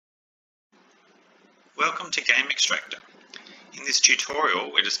Welcome to Game Extractor. In this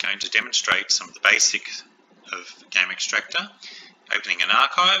tutorial we're just going to demonstrate some of the basics of Game Extractor, opening an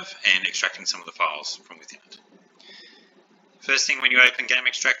archive and extracting some of the files from within it. First thing when you open Game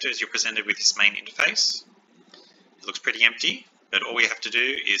Extractor is you're presented with this main interface. It looks pretty empty, but all we have to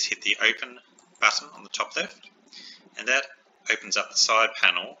do is hit the Open button on the top left, and that opens up the side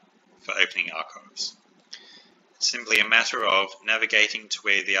panel for opening archives. It's simply a matter of navigating to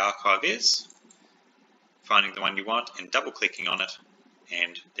where the archive is, finding the one you want and double clicking on it,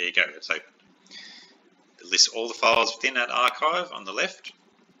 and there you go, it's opened. It lists all the files within that archive on the left,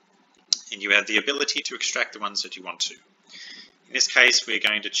 and you have the ability to extract the ones that you want to. In this case we're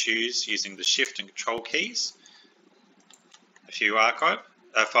going to choose, using the Shift and Control keys, a few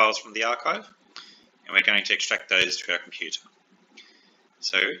files from the archive, and we're going to extract those to our computer.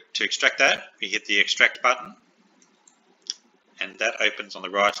 So to extract that, we hit the Extract button, and that opens on the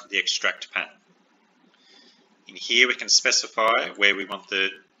right of the Extract panel. In here we can specify where we want the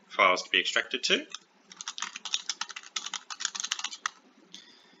files to be extracted to.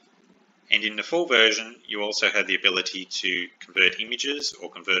 And in the full version you also have the ability to convert images or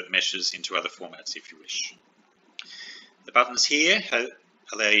convert meshes into other formats if you wish. The buttons here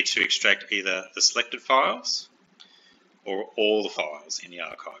allow you to extract either the selected files or all the files in the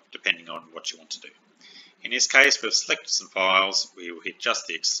archive, depending on what you want to do. In this case we've selected some files, we will hit just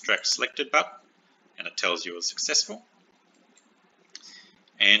the Extract Selected button, and it tells you it's successful.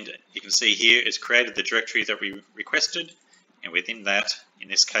 And you can see here it's created the directory that we requested, and within that, in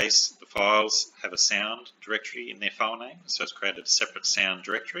this case, the files have a sound directory in their file name, so it's created a separate sound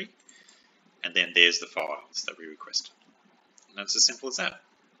directory, and then there's the files that we requested. And it's as simple as that.